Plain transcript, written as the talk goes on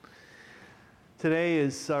Today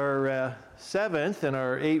is our seventh in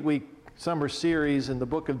our 8-week summer series in the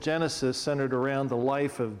book of Genesis centered around the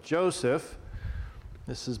life of Joseph.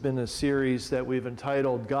 This has been a series that we've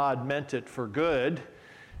entitled God Meant It for Good.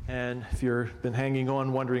 And if you've been hanging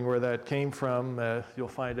on wondering where that came from, you'll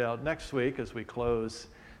find out next week as we close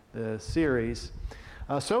the series.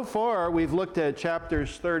 So far, we've looked at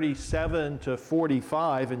chapters 37 to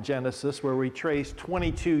 45 in Genesis, where we trace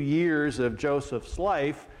 22 years of Joseph's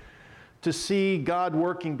life to see God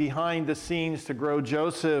working behind the scenes to grow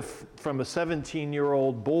Joseph from a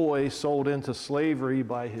 17-year-old boy sold into slavery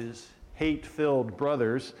by his hate-filled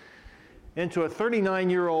brothers into a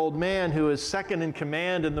 39-year-old man who is second in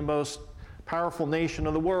command in the most powerful nation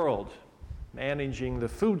of the world, managing the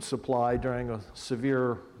food supply during a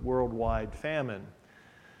severe worldwide famine.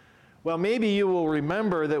 Well, maybe you will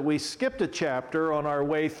remember that we skipped a chapter on our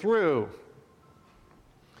way through.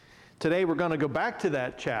 Today we're going to go back to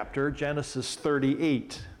that chapter, Genesis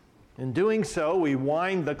 38. In doing so, we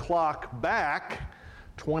wind the clock back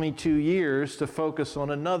 22 years to focus on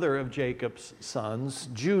another of Jacob's sons,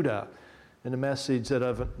 Judah, in a message that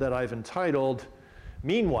I've entitled,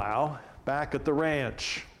 Meanwhile, Back at the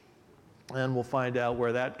Ranch. And we'll find out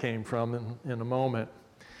where that came from in a moment.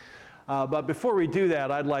 But before we do that,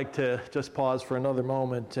 I'd like to just pause for another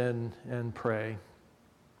moment and pray.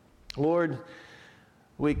 Lord,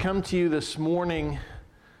 we come to you this morning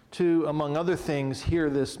to, among other things, hear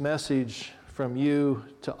this message from you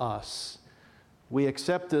to us. We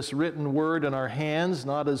accept this written word in our hands,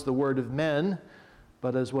 not as the word of men,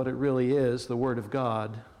 but as what it really is, the word of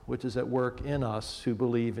God, which is at work in us who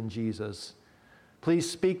believe in Jesus. Please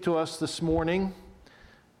speak to us this morning,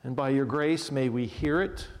 and by your grace, may we hear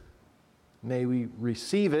it, may we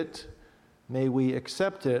receive it, may we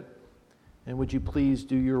accept it, and would you please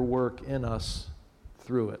do your work in us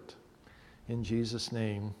through it. In Jesus'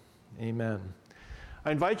 name, amen.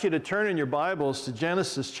 I invite you to turn in your Bibles to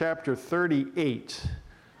Genesis chapter 38.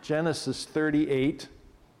 Genesis 38.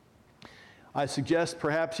 I suggest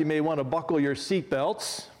perhaps you may want to buckle your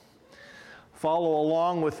seatbelts. Follow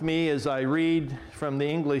along with me as I read from the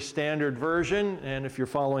English Standard Version, and if you're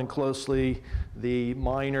following closely, the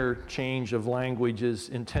minor change of language is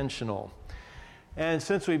intentional. And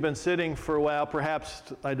since we've been sitting for a while, perhaps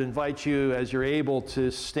I'd invite you, as you're able,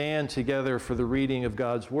 to stand together for the reading of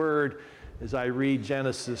God's Word as I read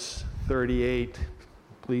Genesis 38.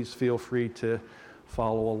 Please feel free to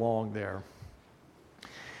follow along there.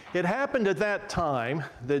 It happened at that time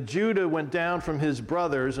that Judah went down from his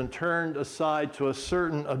brothers and turned aside to a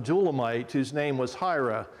certain Adullamite whose name was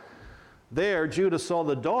Hira. There Judah saw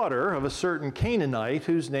the daughter of a certain Canaanite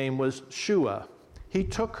whose name was Shua. He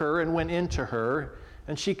took her and went into her,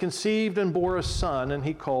 and she conceived and bore a son, and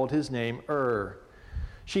he called his name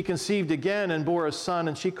She conceived again and bore a son,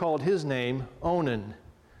 and she called his name Onan.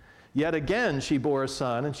 Yet again she bore a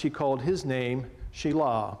son, and she called his name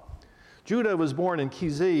Shelah. Judah was born in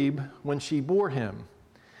Kizib when she bore him.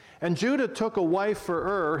 And Judah took a wife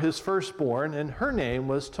for his firstborn, and her name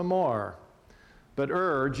was Tamar. But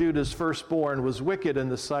Judah's firstborn, was wicked in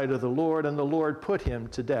the sight of the Lord, and the Lord put him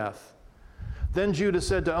to death. Then Judah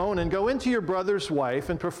said to Onan, Go into your brother's wife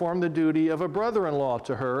and perform the duty of a brother-in-law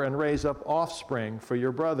to her and raise up offspring for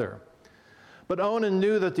your brother. But Onan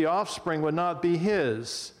knew that the offspring would not be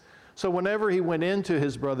his. So whenever he went into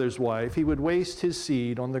his brother's wife, he would waste his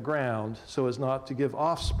seed on the ground so as not to give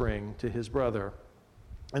offspring to his brother.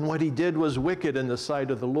 And what he did was wicked in the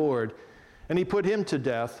sight of the Lord, and he put him to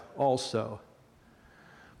death also.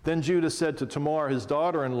 Then Judah said to Tamar, his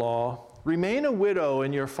daughter-in-law, Remain a widow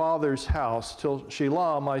in your father's house till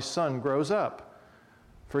Shelah, my son, grows up.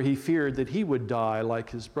 For he feared that he would die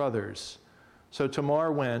like his brothers. So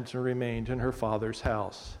Tamar went and remained in her father's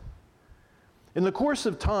house. In the course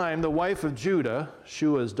of time, the wife of Judah,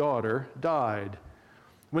 Shua's daughter, died.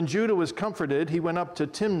 When Judah was comforted, he went up to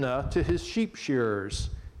Timnah to his sheep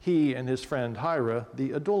shearers, he and his friend Hira,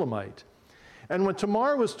 the Adullamite. And when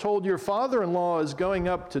Tamar was told, Your father-in-law is going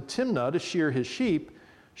up to Timnah to shear his sheep,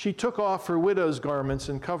 she took off her widow's garments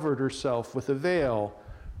and covered herself with a veil,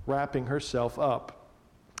 wrapping herself up,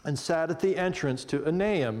 and sat at the entrance to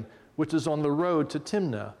Enaim, which is on the road to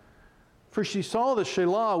Timnah. For she saw that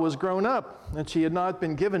Shelah was grown up, and she had not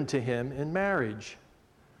been given to him in marriage.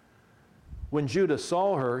 When Judah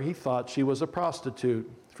saw her, he thought she was a prostitute,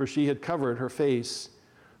 for she had covered her face.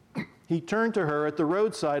 He turned to her at the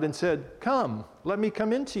roadside and said, Come, let me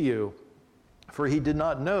come in to you. For he did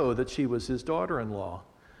not know that she was his daughter-in-law.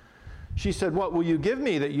 She said, What will you give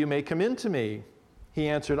me that you may come in to me? He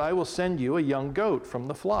answered, I will send you a young goat from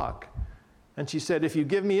the flock. And she said, If you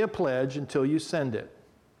give me a pledge until you send it.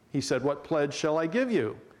 He said, What pledge shall I give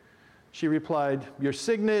you? She replied, "Your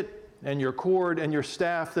signet and your cord and your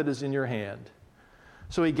staff that is in your hand."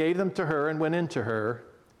 So he gave them to her and went into her,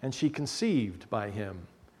 and she conceived by him.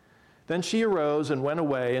 Then she arose and went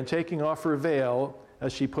away, and taking off her veil,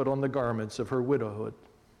 as she put on the garments of her widowhood.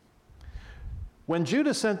 When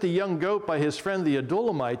Judah sent the young goat by his friend the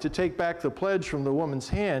Adullamite to take back the pledge from the woman's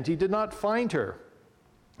hand, he did not find her.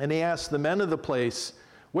 And he asked the men of the place,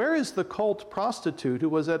 "Where is the cult prostitute who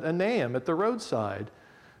was at Enaim at the roadside?"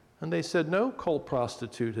 And they said, "No cult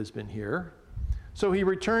prostitute has been here." So he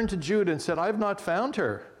returned to Judah and said, "I have not found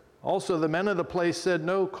her." Also the men of the place said,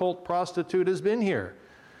 "No cult prostitute has been here."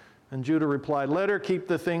 And Judah replied, "Let her keep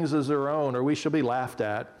the things as her own, or we shall be laughed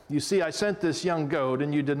at. You see, I sent this young goat,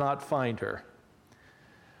 and you did not find her."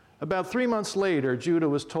 About 3 months later, Judah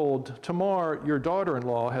was told, "Tamar, your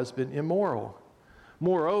daughter-in-law, has been immoral.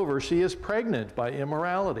 Moreover, she is pregnant by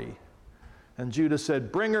immorality." And Judah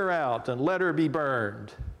said, "Bring her out and let her be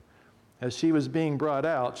burned." As she was being brought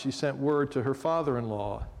out, she sent word to her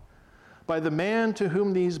father-in-law, "By the man to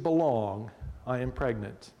whom these belong, I am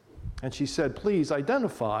pregnant." And she said, "Please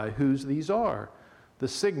identify whose these are, the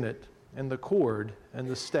signet and the cord and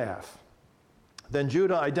the staff." Then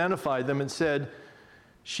Judah identified them and said,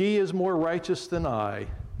 "She is more righteous than I,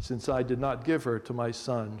 since I did not give her to my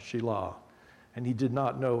son Shelah." And he did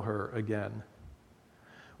not know her again.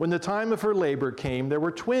 When the time of her labor came, there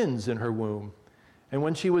were twins in her womb. And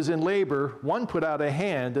when she was in labor, one put out a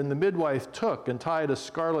hand, and the midwife took and tied a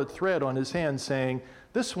scarlet thread on his hand, saying,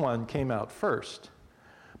 "This one came out first."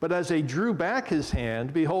 But as they drew back his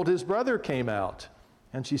hand, behold, his brother came out.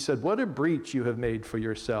 And she said, "What a breach you have made for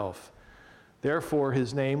yourself." Therefore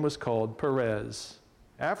his name was called Perez.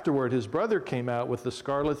 Afterward his brother came out with the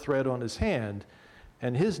scarlet thread on his hand,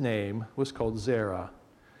 and his name was called Zerah.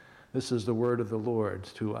 This is the word of the Lord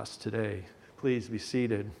to us today. Please be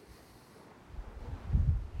seated.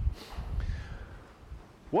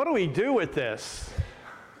 What do we do with this?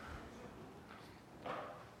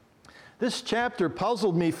 This chapter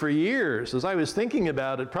puzzled me for years as I was thinking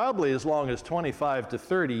about it, probably as long as 25 to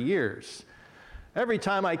 30 years. Every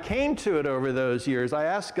time I came to it over those years, I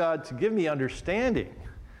asked God to give me understanding.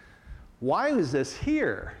 Why is this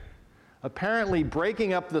here? Apparently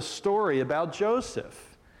breaking up the story about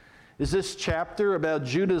Joseph. Is this chapter about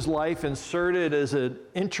Judah's life inserted as an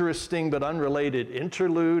interesting but unrelated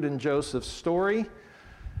interlude in Joseph's story?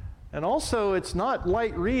 And also, it's not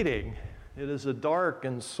light reading. It is a dark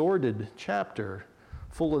and sordid chapter,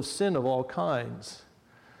 full of sin of all kinds.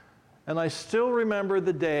 And I still remember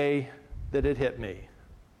the day that it hit me.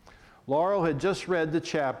 Laurel had just read the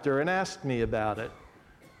chapter and asked me about it,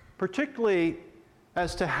 particularly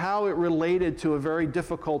as to how it related to a very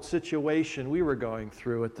difficult situation we were going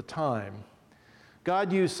through at the time.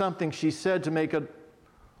 God used something she said to make it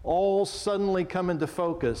all suddenly come into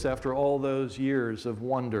focus after all those years of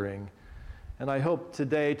wondering. And I hope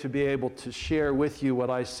today to be able to share with you what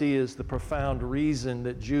I see as the profound reason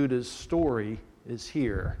that Judah's story is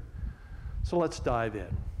here. So let's dive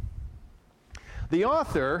in. The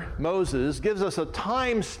author, Moses, gives us a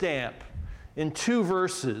timestamp in 2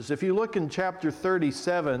 verses. If you look in chapter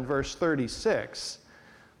 37, verse 36,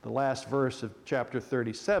 the last verse of chapter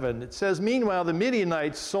 37, it says, "Meanwhile the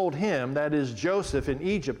Midianites sold him," that is Joseph, in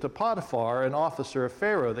Egypt, to Potiphar, an officer of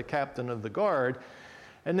Pharaoh, the captain of the guard.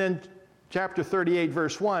 And then chapter 38,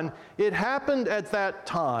 verse 1, "It happened at that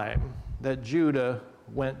time that Judah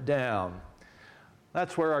went down."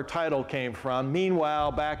 That's where our title came from,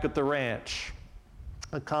 "Meanwhile Back at the Ranch."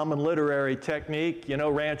 A common literary technique. You know,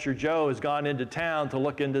 Rancher Joe has gone into town to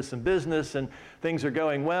look into some business and things are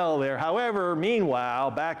going well there. However,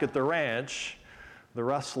 meanwhile, back at the ranch, the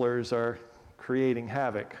rustlers are creating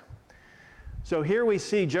havoc. So here we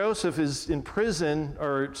see Joseph is in prison,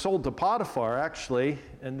 or sold to Potiphar, actually,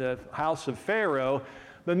 in the house of Pharaoh.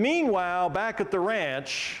 But meanwhile, back at the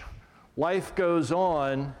ranch, life goes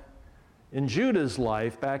on in Judah's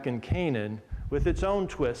life back in Canaan with its own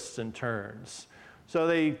twists and turns. So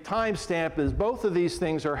the timestamp is both of these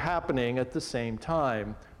things are happening at the same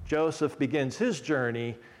time. Joseph begins his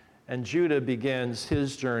journey, and Judah begins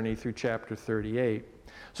his journey through chapter 38.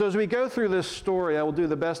 So as we go through this story, I will do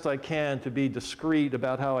the best I can to be discreet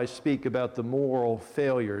about how I speak about the moral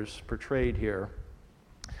failures portrayed here.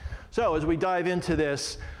 So as we dive into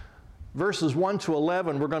this, verses 1 to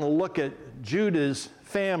 11, we're going to look at Judah's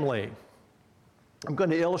family. I'm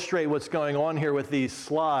going to illustrate what's going on here with these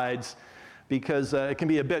slides, because it can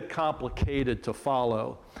be a bit complicated to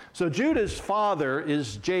follow. So Judah's father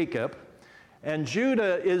is Jacob, and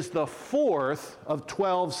Judah is the 4th of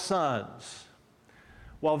 12 sons.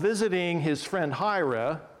 While visiting his friend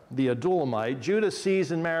Hira, the Adullamite, Judah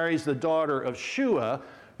sees and marries the daughter of Shua,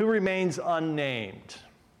 who remains unnamed.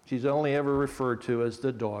 She's only ever referred to as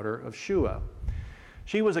the daughter of Shua.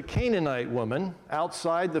 She was a Canaanite woman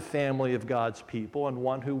outside the family of God's people and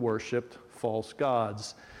one who worshiped false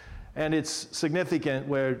gods. And it's significant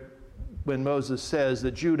when Moses says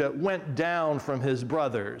that Judah went down from his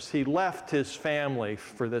brothers. He left his family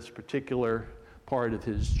for this particular part of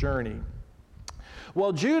his journey.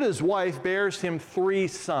 Well, Judah's wife bears him 3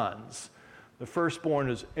 sons. The firstborn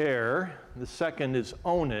is Er, the second is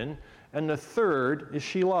Onan, and the third is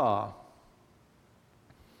Shelah.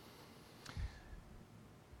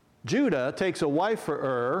 Judah takes a wife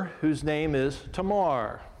for whose name is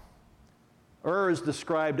Tamar. Is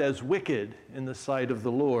described as wicked in the sight of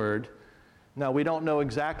the Lord. Now, we don't know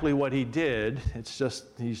exactly what he did. It's just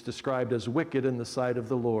he's described as wicked in the sight of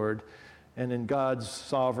the Lord. And in God's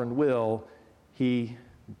sovereign will, he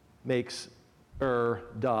makes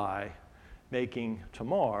die, making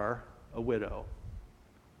Tamar a widow.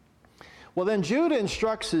 Well, then Judah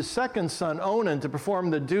instructs his second son, Onan, to perform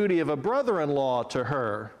the duty of a brother-in-law to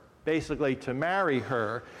her, basically to marry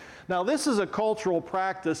her. Now, this is a cultural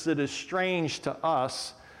practice that is strange to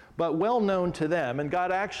us, but well known to them. And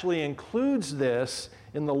God actually includes this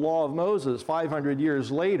in the law of Moses 500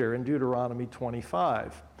 years later in Deuteronomy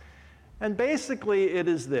 25. And basically it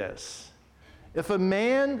is this: if a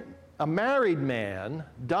married man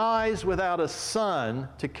dies without a son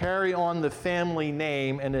to carry on the family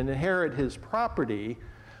name and inherit his property,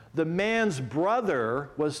 the man's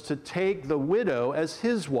brother was to take the widow as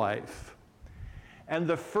his wife. And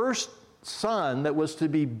the first son that was to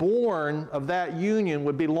be born of that union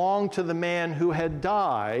would belong to the man who had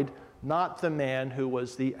died, not the man who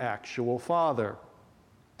was the actual father.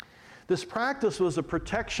 This practice was a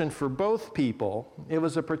protection for both people. It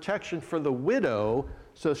was a protection for the widow,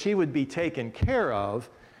 so she would be taken care of.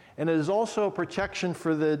 And it is also a protection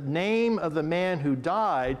for the name of the man who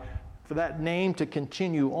died, for that name to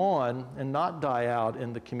continue on and not die out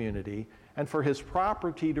in the community, and for his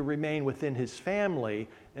property to remain within his family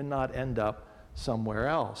and not end up somewhere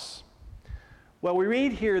else. Well, we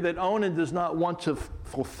read here that Onan does not want to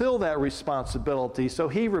fulfill that responsibility, so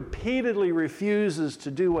he repeatedly refuses to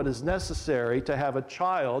do what is necessary to have a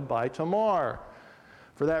child by Tamar.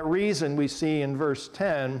 For that reason, we see in verse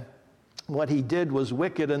 10, what he did was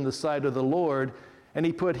wicked in the sight of the Lord, and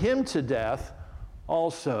he put him to death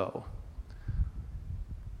also,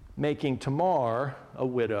 making Tamar a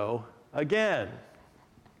widow again.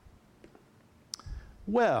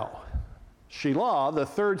 Well, Shelah, the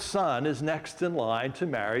third son, is next in line to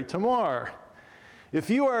marry Tamar. If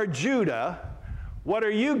you are Judah, what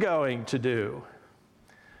are you going to do?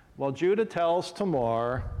 Well, Judah tells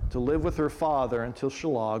Tamar to live with her father until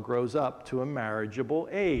Shelah grows up to a marriageable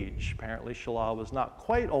age. Apparently, Shelah was not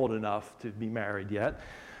quite old enough to be married yet.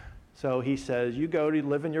 So he says, you go to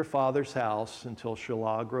live in your father's house until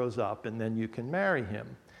Shelah grows up, and then you can marry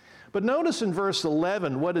him. But notice in verse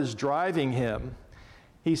 11 what is driving him.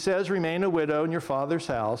 He says, remain a widow in your father's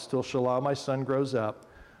house till Shelah, my son, grows up.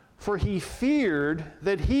 For he feared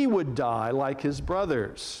that he would die like his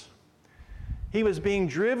brothers. He was being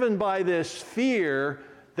driven by this fear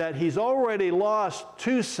that he's already lost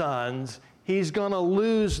 2 sons. He's going to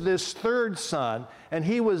lose this third son. And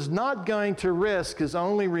he was not going to risk his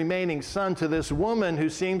only remaining son to this woman who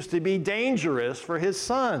seems to be dangerous for his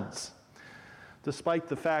sons. Despite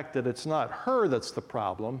the fact that it's not her that's the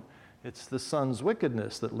problem, it's the son's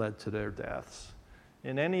wickedness that led to their deaths.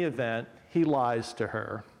 In any event, he lies to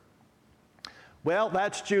her. Well,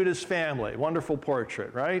 that's Judah's family. Wonderful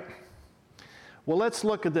portrait, right? Well, let's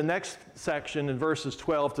look at the next section in verses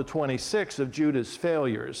 12 to 26 of Judah's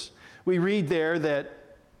failures. We read there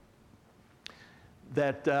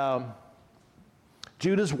that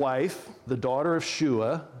Judah's wife, the daughter of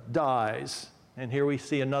Shua, dies. And here we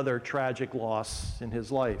see another tragic loss in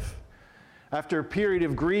his life. After a period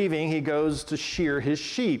of grieving, he goes to shear his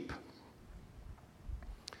sheep.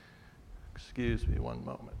 Excuse me one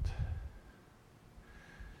moment.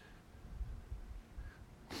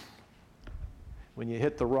 When you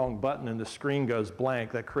hit the wrong button and the screen goes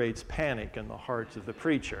blank, that creates panic in the hearts of the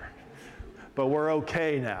preacher. But we're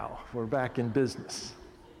okay now. We're back in business.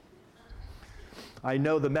 I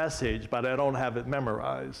know the message, but I don't have it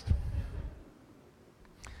memorized.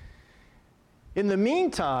 In the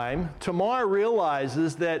meantime, Tamar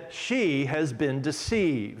realizes that she has been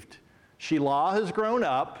deceived. Shelah has grown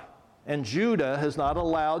up, and Judah has not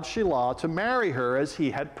allowed Shelah to marry her as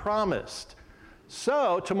he had promised.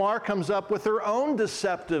 So Tamar comes up with her own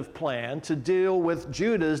deceptive plan to deal with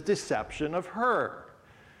Judah's deception of her.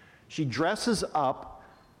 She dresses up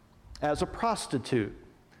as a prostitute,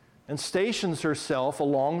 and stations herself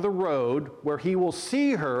along the road where he will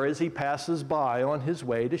see her as he passes by on his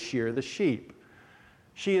way to shear the sheep.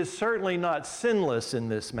 She is certainly not sinless in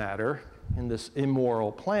this matter, in this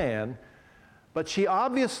immoral plan, but she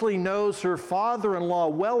obviously knows her father-in-law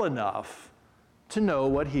well enough to know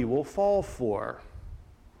what he will fall for.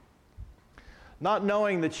 Not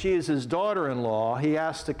knowing that she is his daughter-in-law, he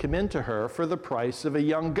asks to come into her for the price of a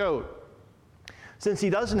young goat. Since he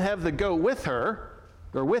doesn't have the goat with her,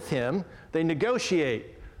 or with him, they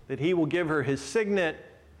negotiate that he will give her his signet,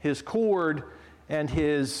 his cord, and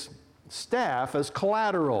his staff as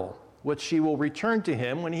collateral, which she will return to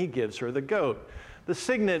him when he gives her the goat. The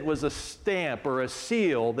signet was a stamp or a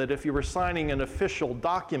seal that if you were signing an official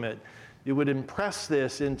document, you would impress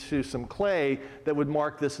this into some clay that would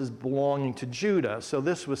mark this as belonging to Judah. So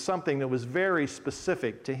this was something that was very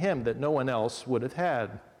specific to him that no one else would have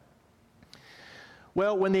had.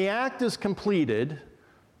 Well, when the act is completed,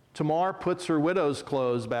 Tamar puts her widow's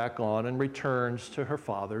clothes back on and returns to her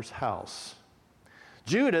father's house.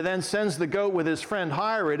 Judah then sends the goat with his friend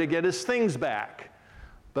Hira to get his things back.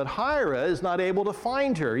 But Hira is not able to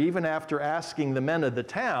find her, even after asking the men of the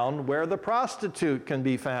town where the prostitute can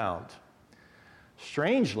be found.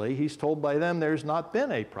 Strangely, he's told by them there's not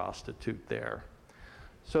been a prostitute there.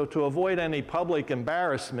 So to avoid any public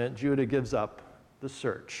embarrassment, Judah gives up the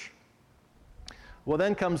search. Well,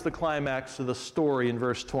 then comes the climax of the story in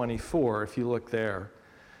verse 24, if you look there.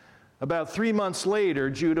 About 3 months later,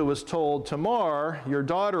 Judah was told, Tamar, your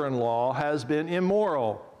daughter-in-law, has been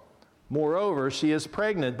immoral. Moreover, she is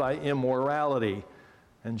pregnant by immorality.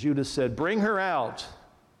 And Judah said, bring her out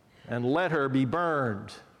and let her be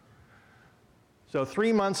burned. So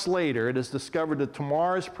 3 months later, it is discovered that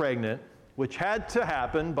Tamar is pregnant, which had to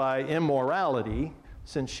happen by immorality,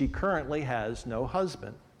 since she currently has no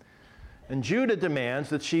husband. And Judah demands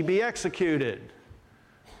that she be executed.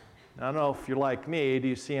 I don't know if you're like me, do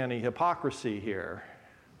you see any hypocrisy here?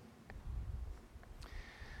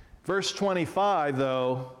 Verse 25,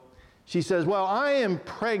 though, she says, well, I am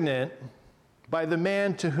pregnant by the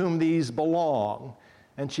man to whom these belong.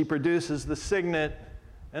 And she produces the signet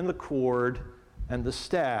and the cord and the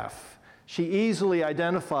staff. She easily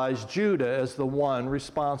identifies Judah as the one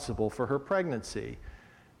responsible for her pregnancy.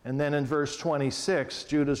 And then in verse 26,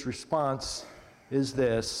 Judah's response is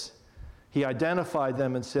this. He identified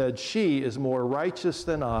them and said, she is more righteous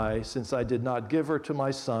than I, since I did not give her to my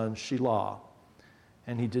son Shelah.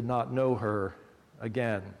 And he did not know her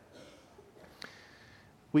again.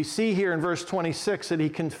 We see here in verse 26 that he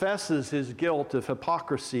confesses his guilt of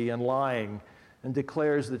hypocrisy and lying and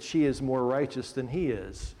declares that she is more righteous than he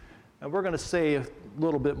is. And we're going to say a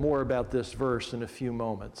little bit more about this verse in a few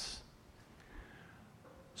moments.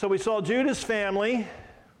 So we saw Judah's family.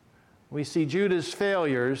 We see Judah's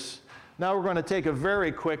failures. Now we're going to take a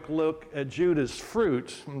very quick look at Judah's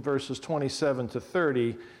fruit in verses 27 to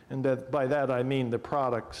 30. And by that I mean the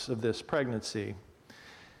products of this pregnancy.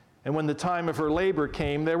 And when the time of her labor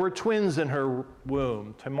came, there were twins in her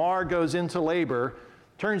womb. Tamar goes into labor.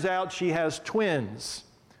 Turns out she has twins.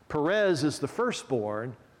 Perez is the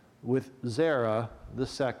firstborn, with Zerah the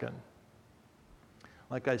second.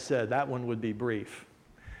 Like I said, that one would be brief.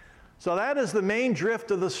 So that is the main drift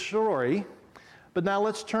of the story. But now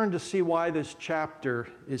let's turn to see why this chapter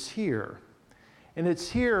is here. And it's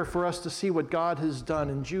here for us to see what God has done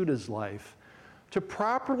in Judah's life. To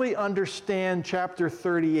properly understand chapter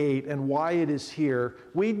 38 and why it is here,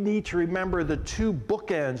 we need to remember the two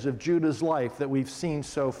bookends of Judah's life that we've seen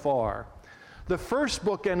so far. The first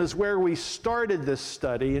bookend is where we started this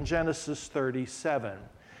study in Genesis 37.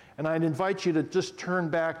 And I'd invite you to just turn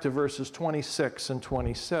back to verses 26 and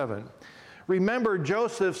 27. Remember,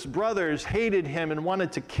 Joseph's brothers hated him and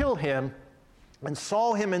wanted to kill him and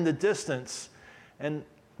saw him in the distance and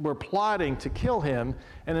were plotting to kill him.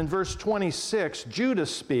 And in verse 26, Judah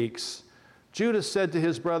speaks. Judah said to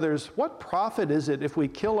his brothers, what profit is it if we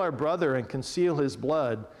kill our brother and conceal his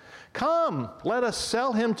blood? Come, let us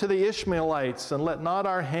sell him to the Ishmaelites, and let not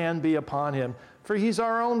our hand be upon him, for he's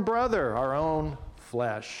our own brother, our own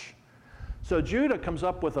flesh. So Judah comes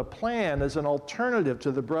up with a plan as an alternative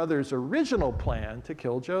to the brothers' original plan to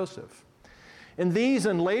kill Joseph. In these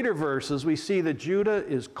and later verses, we see that Judah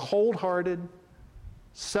is cold-hearted,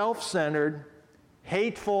 self-centered,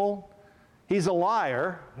 hateful. He's a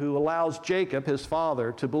liar who allows Jacob, his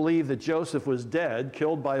father, to believe that Joseph was dead,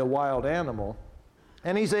 killed by a wild animal.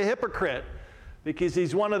 And he's a hypocrite because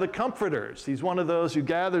he's one of the comforters. He's one of those who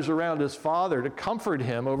gathers around his father to comfort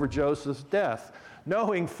him over Joseph's death,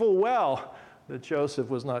 knowing full well that Joseph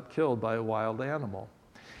was not killed by a wild animal.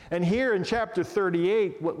 And here in chapter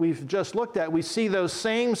 38, what we've just looked at, we see those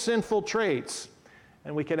same sinful traits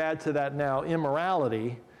and we could add to that now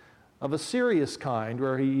immorality of a serious kind,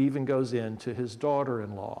 where he even goes into his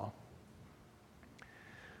daughter-in-law.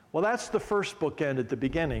 Well, that's the first bookend at the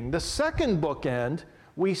beginning. The second bookend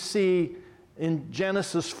we see in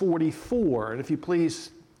Genesis 44. And if you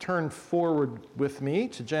please turn forward with me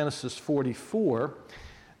to Genesis 44.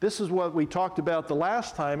 This is what we talked about the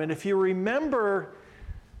last time. And if you remember,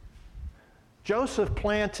 Joseph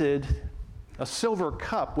planted a silver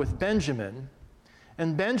cup with Benjamin,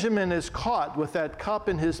 and Benjamin is caught with that cup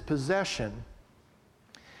in his possession.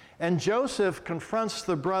 And Joseph confronts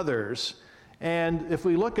the brothers, and if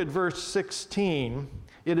we look at verse 16,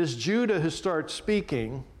 it is Judah who starts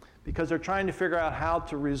speaking, because they're trying to figure out how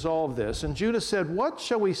to resolve this. And Judah said, "What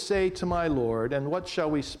shall we say to my Lord, and what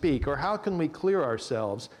shall we speak? Or how can we clear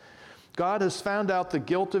ourselves? God has found out the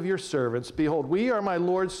guilt of your servants. Behold, we are my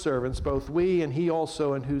Lord's servants, both we and he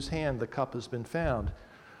also in whose hand the cup has been found."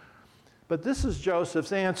 But this is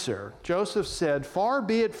Joseph's answer. Joseph said, "Far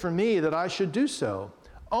be it from me that I should do so.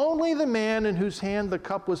 Only the man in whose hand the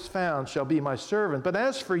cup was found shall be my servant. But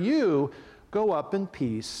as for you, go up in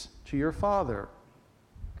peace to your father."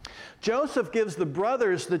 Joseph gives the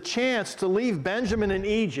brothers the chance to leave Benjamin in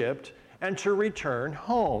Egypt and to return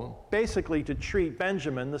home, basically to treat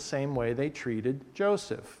Benjamin the same way they treated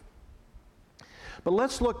Joseph. But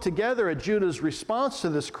let's look together at Judah's response to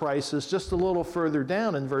this crisis just a little further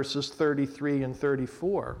down in verses 33 and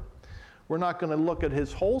 34. We're not going to look at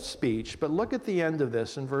his whole speech, but look at the end of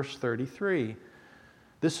this in verse 33.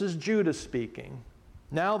 This is Judah speaking.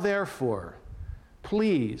 "Now therefore,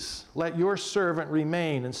 please let your servant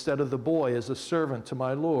remain instead of the boy as a servant to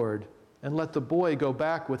my Lord, and let the boy go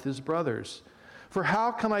back with his brothers. For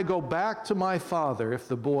how can I go back to my father if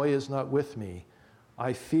the boy is not with me?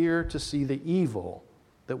 I fear to see the evil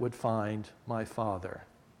that would find my father."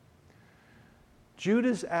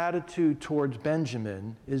 Judah's attitude towards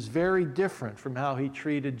Benjamin is very different from how he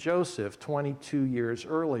treated Joseph 22 years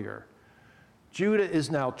earlier. Judah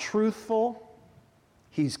is now truthful.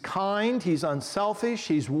 He's kind, he's unselfish,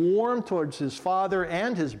 he's warm towards his father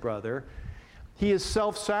and his brother. He is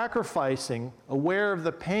self-sacrificing, aware of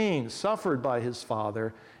the pain suffered by his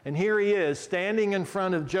father. And here he is, standing in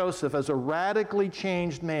front of Joseph as a radically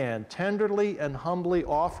changed man, tenderly and humbly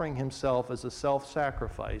offering himself as a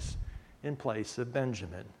self-sacrifice in place of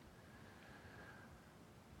Benjamin.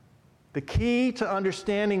 The key to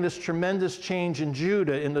understanding this tremendous change in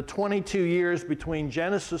Judah in the 22 years between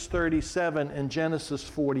Genesis 37 and Genesis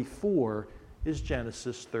 44 is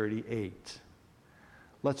Genesis 38.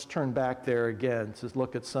 Let's turn back there again to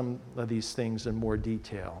look at some of these things in more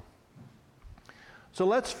detail. So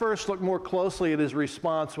let's first look more closely at his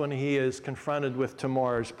response when he is confronted with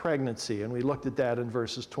Tamar's pregnancy, and we looked at that in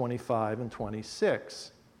verses 25 and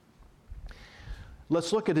 26.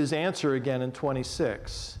 Let's look at his answer again in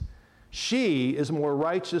 26. "She is more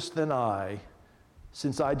righteous than I,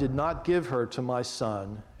 since I did not give her to my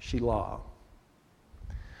son, Shelah."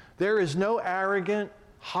 There is no arrogant,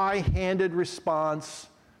 high-handed response,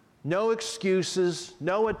 no excuses,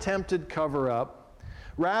 no attempted cover-up.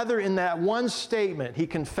 Rather, in that one statement, he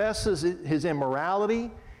confesses his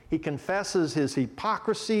immorality, he confesses his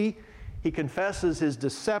hypocrisy, he confesses his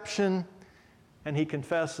deception, and he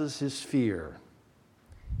confesses his fear.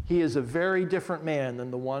 He is a very different man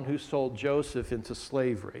than the one who sold Joseph into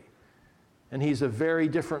slavery. And he's a very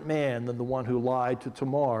different man than the one who lied to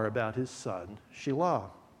Tamar about his son, Shelah.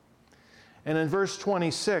 And in verse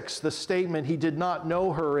 26, the statement, "he did not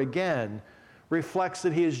know her again," reflects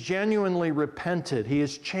that he has genuinely repented. He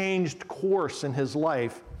has changed course in his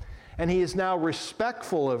life, and he is now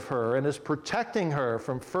respectful of her and is protecting her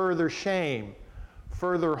from further shame,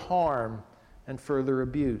 further harm, and further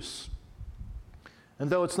abuse. And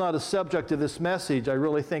though it's not a subject of this message, I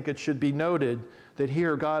really think it should be noted that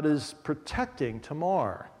here God is protecting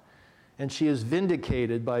Tamar, and she is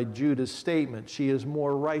vindicated by Judah's statement, "She is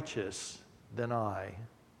more righteous than I."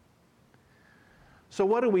 So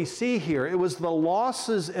what do we see here? It was the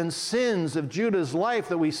losses and sins of Judah's life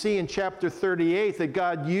that we see in chapter 38 that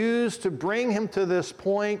God used to bring him to this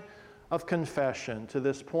point of confession, to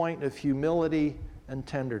this point of humility and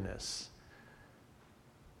tenderness.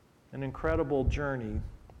 An incredible journey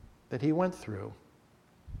that he went through.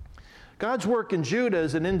 God's work in Judah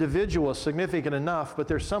as an individual is significant enough, but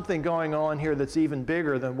there's something going on here that's even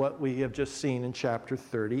bigger than what we have just seen in chapter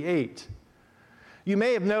 38. You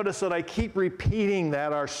may have noticed that I keep repeating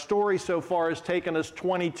that our story so far has taken us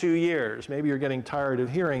 22 years. Maybe you're getting tired of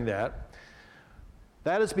hearing that.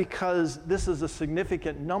 That is because this is a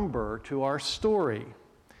significant number to our story.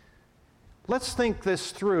 Let's think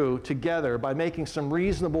this through together by making some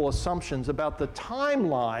reasonable assumptions about the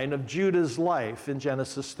timeline of Judah's life in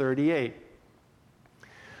Genesis 38.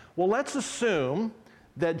 Well, let's assume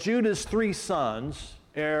that Judah's three sons,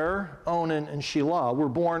 Er, Onan, and Shelah, were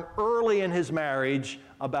born early in his marriage,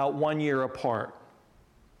 about 1 year apart.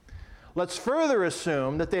 Let's further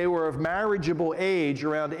assume that they were of marriageable age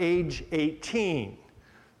around age 18.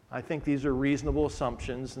 I think these are reasonable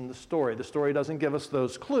assumptions in the story. The story doesn't give us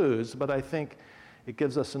those clues, but I think it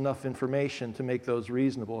gives us enough information to make those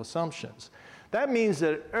reasonable assumptions. That means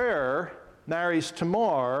that Er marries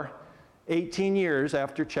Tamar 18 years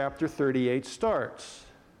after chapter 38 starts.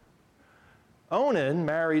 Onan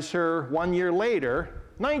marries her 1 year later,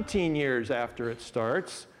 19 years after it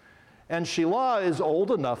starts. And Shelah is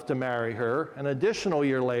old enough to marry her an additional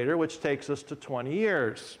year later, which takes us to 20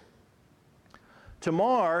 years.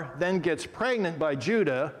 Tamar then gets pregnant by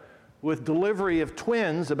Judah with delivery of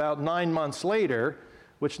twins about 9 months later,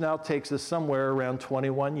 which now takes us somewhere around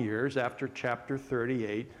 21 years after chapter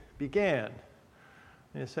 38 began.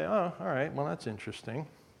 And you say, oh, all right, well, that's interesting.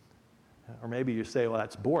 Or maybe you say, well,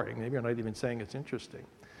 that's boring. Maybe you're not even saying it's interesting.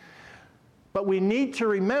 But we need to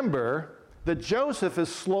remember that Joseph is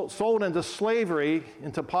sold into slavery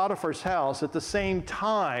into Potiphar's house at the same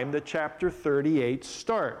time that chapter 38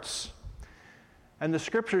 starts. And the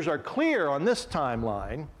scriptures are clear on this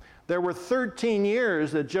timeline. There were 13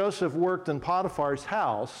 years that Joseph worked in Potiphar's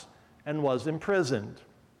house and was imprisoned.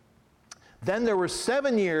 Then there were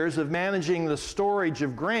 7 years of managing the storage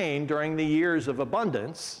of grain during the years of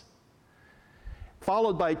abundance,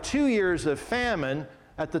 followed by 2 years of famine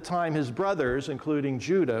at the time his brothers, including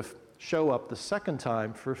Judah, show up the second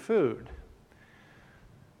time for food.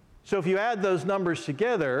 So if you add those numbers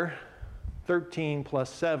together, 13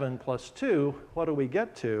 plus 7 plus 2, what do we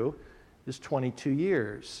get to? Is 22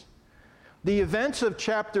 years. The events of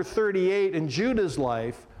chapter 38 in Judah's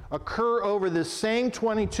life occur over this same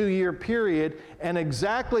 22-year period and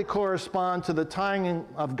exactly correspond to the timing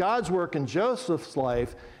of God's work in Joseph's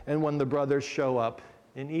life and when the brothers show up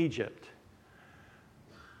in Egypt.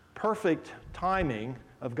 Perfect timing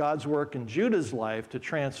of God's work in Judah's life to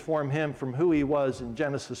transform him from who he was in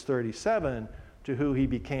Genesis 37 to who he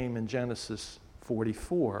became in Genesis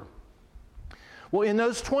 44. Well, in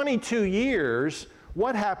those 22 years,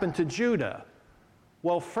 what happened to Judah?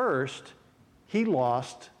 Well, first, he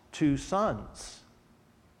lost 2 sons.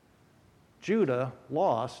 Judah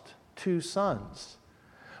lost 2 sons.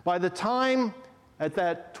 By the time at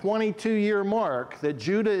that 22-year mark that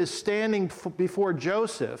Judah is standing before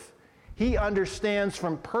Joseph, he understands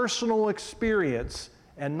from personal experience,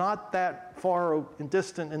 and not that far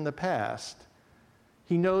distant in the past,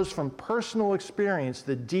 he knows from personal experience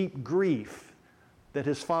the deep grief that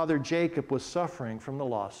his father Jacob was suffering from the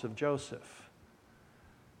loss of Joseph.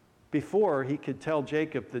 Before, he could tell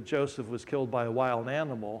Jacob that Joseph was killed by a wild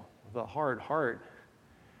animal with a hard heart.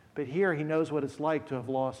 But here he knows what it's like to have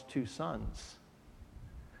lost 2 sons.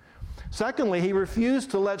 Secondly, he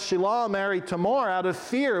refused to let Shelah marry Tamar out of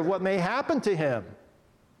fear of what may happen to him.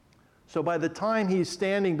 So by the time he's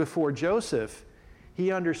standing before Joseph,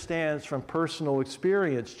 he understands from personal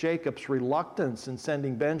experience Jacob's reluctance in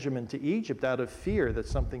sending Benjamin to Egypt out of fear that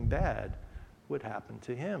something bad would happen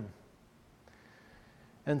to him.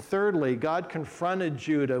 And thirdly, God confronted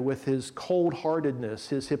Judah with his cold-heartedness,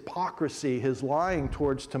 his hypocrisy, his lying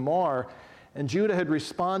towards Tamar. And Judah had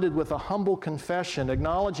responded with a humble confession,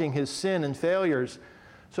 acknowledging his sin and failures.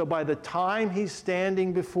 So by the time he's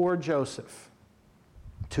standing before Joseph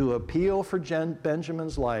to appeal for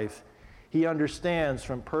Benjamin's life, he understands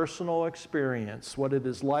from personal experience what it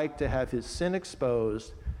is like to have his sin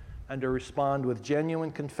exposed and to respond with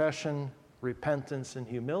genuine confession, repentance, and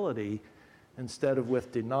humility instead of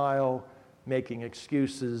with denial, making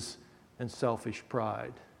excuses, and selfish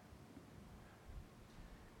pride.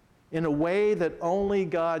 In a way that only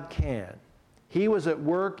God can, he was at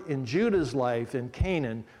work in Judah's life in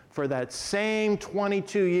Canaan for that same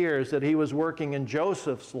 22 years that he was working in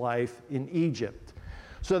Joseph's life in Egypt.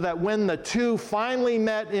 So that when the two finally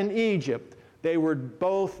met in Egypt, they were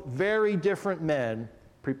both very different men,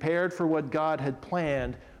 prepared for what God had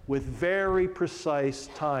planned with very precise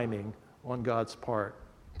timing on God's part.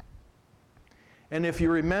 And if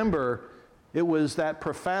you remember, it was that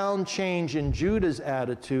profound change in Judah's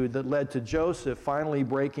attitude that led to Joseph finally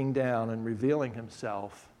breaking down and revealing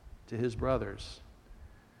himself to his brothers.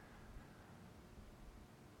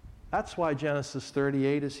 That's why Genesis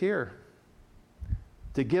 38 is here.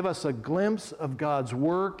 To give us a glimpse of God's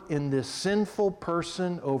work in this sinful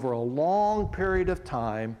person over a long period of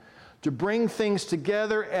time, to bring things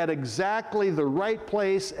together at exactly the right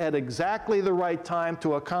place, at exactly the right time,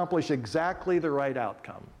 to accomplish exactly the right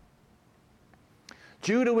outcome.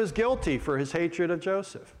 Judah was guilty for his hatred of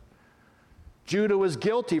Joseph. Judah was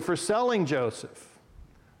guilty for selling Joseph.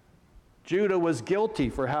 Judah was guilty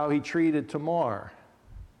for how he treated Tamar,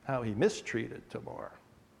 how he mistreated Tamar.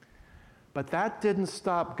 But that didn't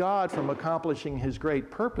stop God from accomplishing his great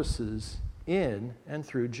purposes in and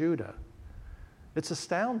through Judah. It's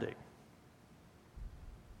astounding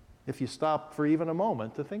if you stop for even a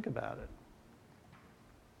moment to think about it.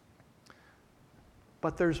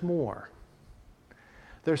 But there's more.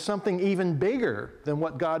 There's something even bigger than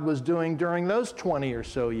what God was doing during those 20 or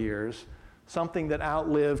so years, something that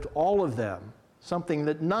outlived all of them, something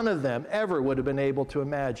that none of them ever would have been able to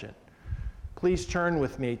imagine. Please turn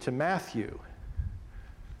with me to Matthew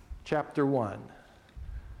chapter 1,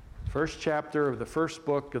 first chapter of the first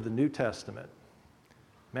book of the New Testament.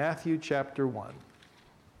 Matthew chapter 1.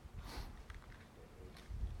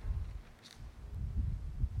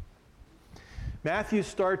 Matthew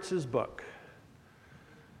starts his book.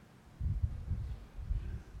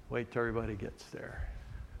 Wait till everybody gets there.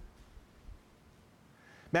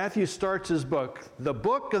 Matthew starts his book, the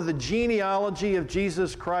book of the genealogy of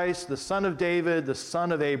Jesus Christ, the son of David, the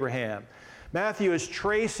son of Abraham. Matthew is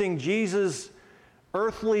tracing Jesus'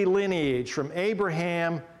 earthly lineage from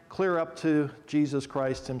Abraham clear up to Jesus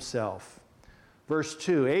Christ himself. Verse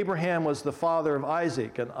 2, Abraham was the father of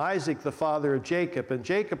Isaac, and Isaac the father of Jacob, and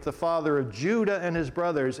Jacob the father of Judah and his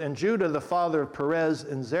brothers, and Judah the father of Perez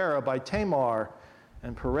and Zerah by Tamar,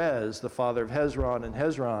 and Perez the father of Hezron, and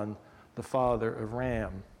Hezron the father of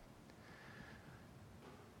Ram.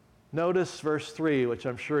 Notice verse 3, which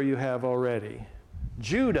I'm sure you have already.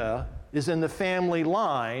 Judah is in the family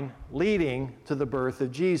line leading to the birth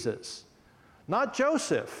of Jesus. Not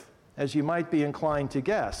Joseph, as you might be inclined to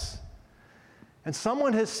guess. And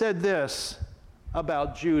someone has said this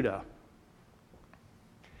about Judah.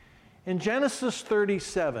 In Genesis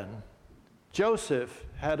 37, Joseph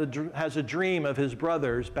has a dream of his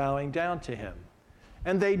brothers bowing down to him.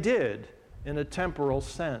 And they did, in a temporal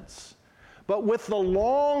sense. But with the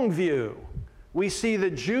long view, we see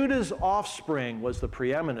that Judah's offspring was the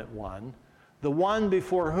preeminent one, the one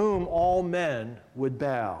before whom all men would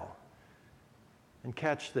bow. And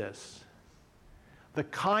catch this. The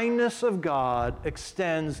kindness of God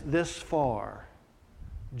extends this far.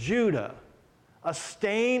 Judah, a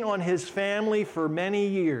stain on his family for many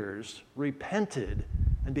years, repented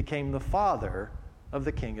and became the father of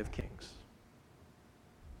the King of Kings.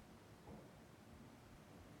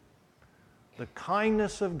 The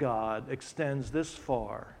kindness of God extends this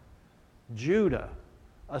far. Judah,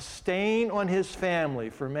 a stain on his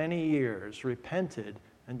family for many years, repented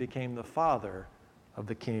and became the father of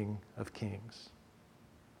the King of Kings.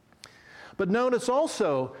 But notice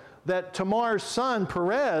also that Tamar's son,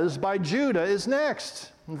 Perez, by Judah is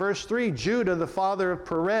next. In verse 3, Judah, the father of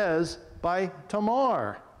Perez, by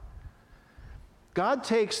Tamar. God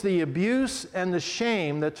takes the abuse and the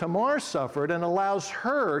shame that Tamar suffered and allows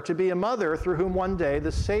her to be a mother through whom one day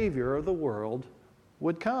the Savior of the world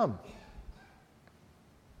would come.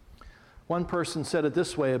 One person said it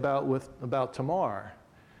this way about Tamar.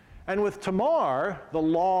 And with Tamar, the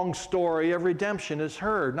long story of redemption is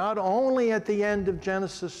heard, not only at the end of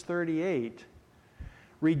Genesis 38.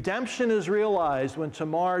 Redemption is realized when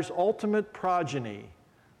Tamar's ultimate progeny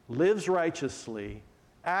lives righteously,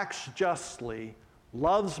 acts justly,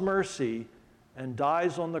 loves mercy, and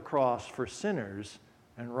dies on the cross for sinners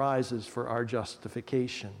and rises for our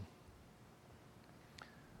justification.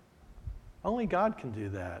 Only God can do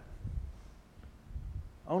that.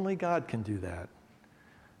 Only God can do that.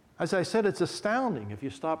 As I said, it's astounding if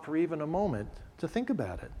you stop for even a moment to think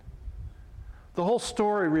about it. The whole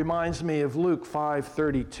story reminds me of Luke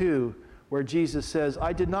 5:32, where Jesus says,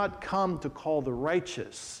 I did not come to call the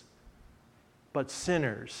righteous, but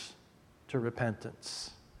sinners to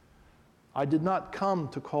repentance. I did not come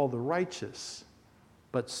to call the righteous,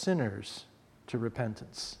 but sinners to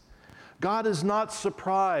repentance. God is not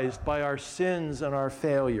surprised by our sins and our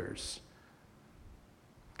failures.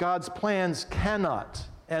 God's plans cannot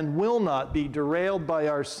and will not be derailed by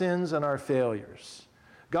our sins and our failures.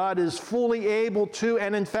 God is fully able to,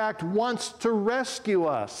 and in fact wants to rescue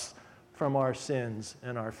us from our sins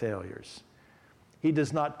and our failures. He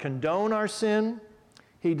does not condone our sin.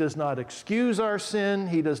 He does not excuse our sin.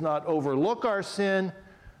 He does not overlook our sin,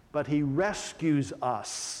 but he rescues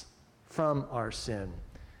us from our sin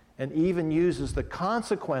and even uses the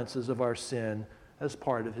consequences of our sin as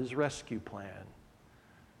part of his rescue plan.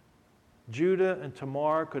 Judah and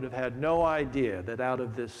Tamar could have had no idea that out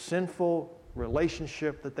of this sinful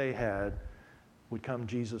relationship that they had would come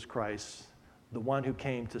Jesus Christ, the one who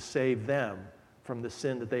came to save them from the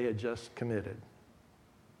sin that they had just committed.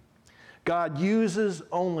 God uses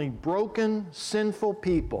only broken, sinful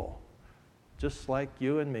people, just like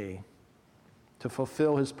you and me, to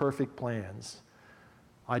fulfill his perfect plans.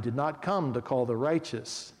 I did not come to call the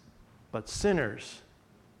righteous, but sinners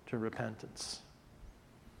to repentance.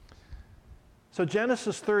 So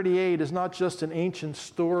Genesis 38 is not just an ancient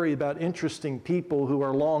story about interesting people who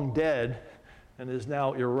are long dead and is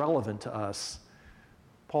now irrelevant to us.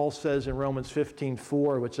 Paul says in Romans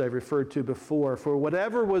 15:4, which I've referred to before, "For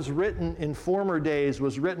whatever was written in former days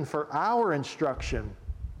was written for our instruction,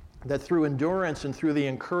 that through endurance and through the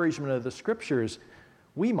encouragement of the Scriptures,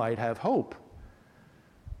 we might have hope."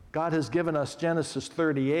 God has given us Genesis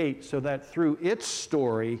 38 so that through its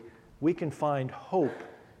story, we can find hope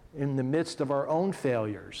in the midst of our own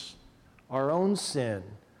failures, our own sin,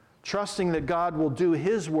 trusting that God will do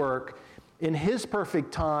his work in his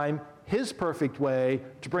perfect time, his perfect way,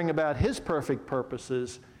 to bring about his perfect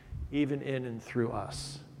purposes, even in and through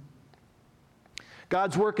us.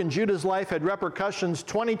 God's work in Judah's life had repercussions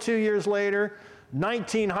 22 years later,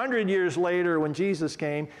 1900 years later when Jesus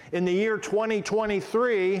came, in the year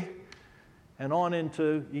 2023, and on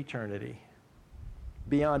into eternity,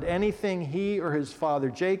 beyond anything he or his father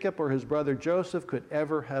Jacob or his brother Joseph could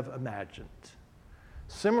ever have imagined.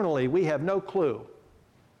 Similarly, we have no clue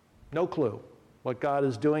what God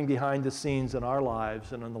is doing behind the scenes in our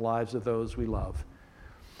lives and in the lives of those we love.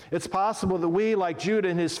 It's possible that we, like Judah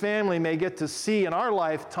and his family, may get to see in our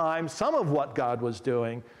lifetime some of what God was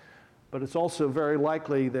doing, but it's also very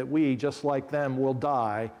likely that we, just like them, will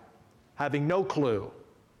die having no clue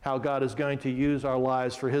how God is going to use our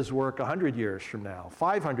lives for his work 100 years from now,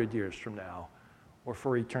 500 years from now, or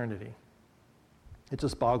for eternity. It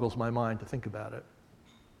just boggles my mind to think about it.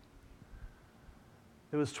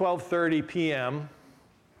 It was 12:30 p.m.,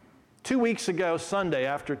 2 weeks ago, Sunday,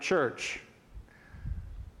 after church,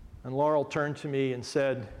 and Laurel turned to me and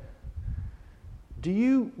said, "Do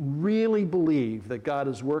you really believe that God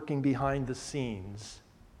is working behind the scenes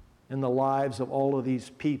in the lives of all of these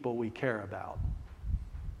people we care about?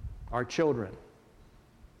 Our children,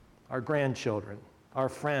 our grandchildren, our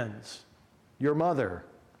friends, your mother,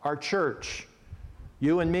 our church,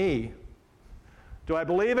 you and me. Do I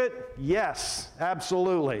believe it? Yes,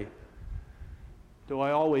 absolutely. Do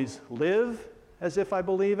I always live as if I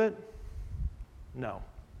believe it? No.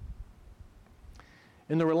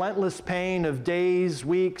 In the relentless pain of days,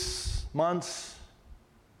 weeks, months,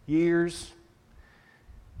 years,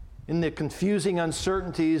 in the confusing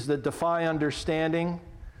uncertainties that defy understanding,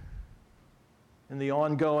 in the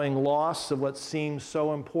ongoing loss of what seems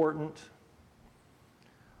so important,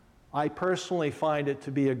 I personally find it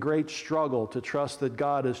to be a great struggle to trust that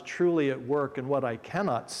God is truly at work in what I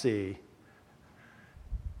cannot see,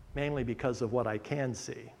 mainly because of what I can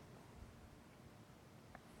see.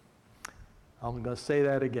 I'm going to say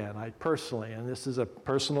that again. I personally, and this is a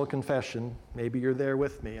personal confession, maybe you're there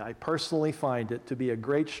with me, I personally find it to be a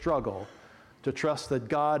great struggle to trust that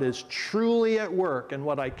God is truly at work in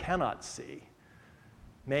what I cannot see,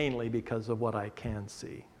 mainly because of what I can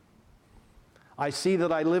see. I see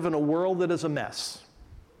that I live in a world that is a mess.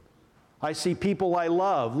 I see people I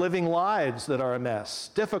love living lives that are a mess,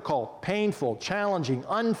 difficult, painful, challenging,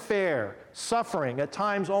 unfair, suffering, at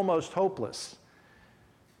times almost hopeless.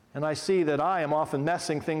 And I see that I am often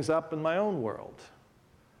messing things up in my own world.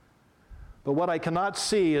 But what I cannot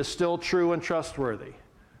see is still true and trustworthy,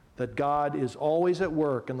 that God is always at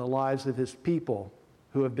work in the lives of his people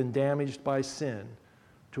who have been damaged by sin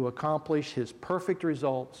to accomplish his perfect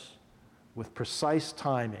results with precise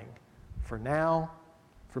timing for now,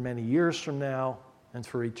 for many years from now, and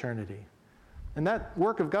for eternity. And that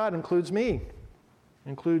work of God includes me,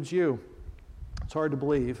 includes you. It's hard to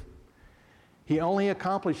believe. He only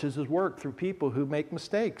accomplishes his work through people who make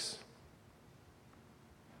mistakes.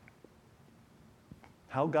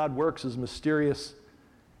 How God works is mysterious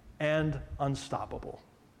and unstoppable.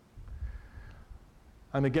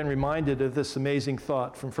 I'm again reminded of this amazing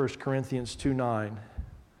thought from 1 Corinthians 2:9.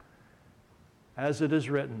 As it is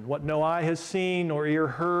written, what no eye has seen nor ear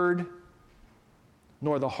heard,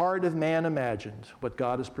 nor the heart of man imagined, what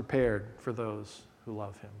God has prepared for those who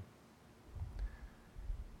love him.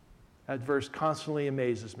 That verse constantly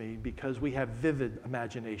amazes me because we have vivid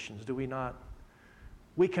imaginations, do we not?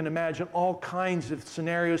 We can imagine all kinds of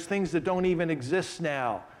scenarios, things that don't even exist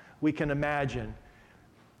now, we can imagine.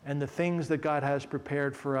 And the things that God has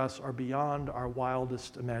prepared for us are beyond our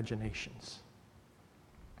wildest imaginations.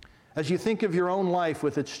 As you think of your own life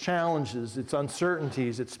with its challenges, its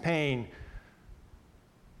uncertainties, its pain,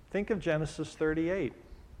 think of Genesis 38.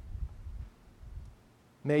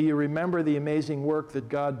 May you remember the amazing work that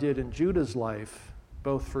God did in Judah's life,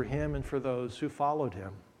 both for him and for those who followed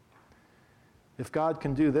him. If God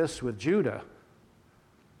can do this with Judah,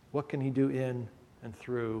 what can he do in and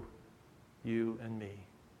through you and me?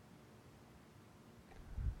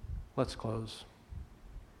 Let's close.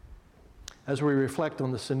 As we reflect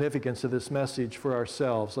on the significance of this message for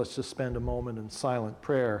ourselves, let's just spend a moment in silent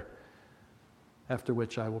prayer, after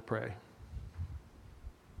which I will pray.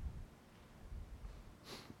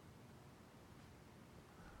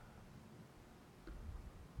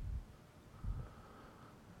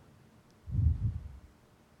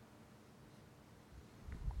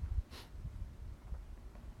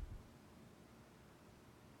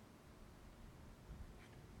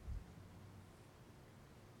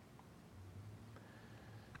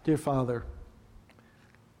 Dear Father,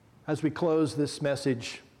 as we close this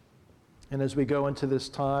message and as we go into this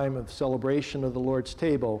time of celebration of the Lord's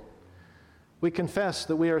table, we confess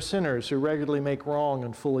that we are sinners who regularly make wrong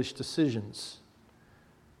and foolish decisions.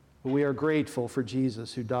 But we are grateful for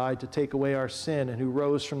Jesus, who died to take away our sin and who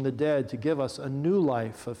rose from the dead to give us a new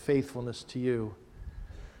life of faithfulness to you.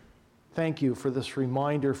 Thank you for this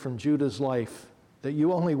reminder from Judah's life that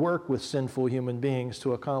you only work with sinful human beings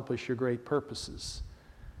to accomplish your great purposes.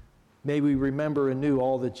 May we remember anew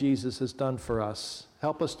all that Jesus has done for us.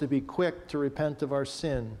 Help us to be quick to repent of our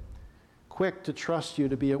sin, quick to trust you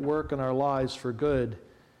to be at work in our lives for good,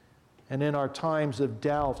 and in our times of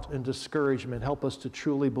doubt and discouragement, help us to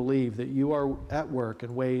truly believe that you are at work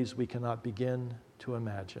in ways we cannot begin to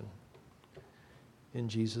imagine. In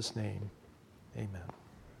Jesus' name, amen.